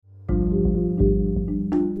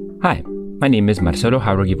Hi, my name is Marcelo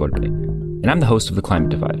Jauregui Volpe, and I'm the host of The Climate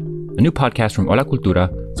Divide, a new podcast from Hola, Cultura,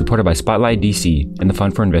 supported by Spotlight DC and the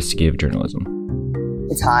Fund for Investigative Journalism.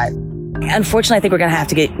 It's hot. Unfortunately, I think we're going to have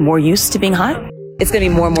to get more used to being hot. It's going to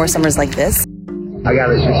be more and more summers like this. I got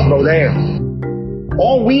to just slow down.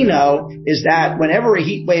 All we know is that whenever a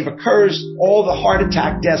heat wave occurs, all the heart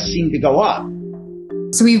attack deaths seem to go up.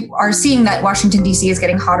 So we are seeing that Washington, D.C. is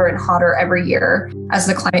getting hotter and hotter every year as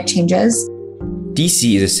the climate changes.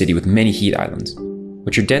 D.C. is a city with many heat islands,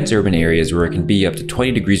 which are dense urban areas where it can be up to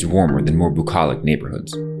 20 degrees warmer than more bucolic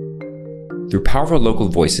neighborhoods. Through powerful local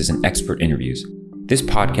voices and expert interviews, this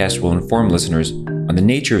podcast will inform listeners on the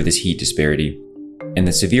nature of this heat disparity and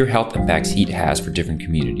the severe health impacts heat has for different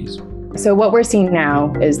communities. So what we're seeing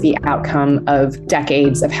now is the outcome of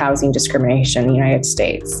decades of housing discrimination in the United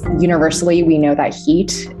States. Universally, we know that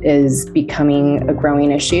heat is becoming a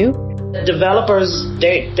growing issue. The developers,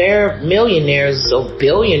 they're millionaires or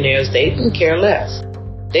billionaires. They can care less.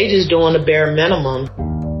 They just doing the bare minimum.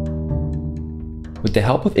 With the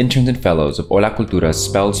help of interns and fellows of Hola Cultura's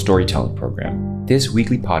Spelled Storytelling program, this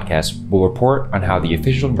weekly podcast will report on how the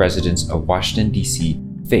official residents of Washington, D.C.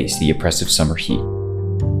 face the oppressive summer heat.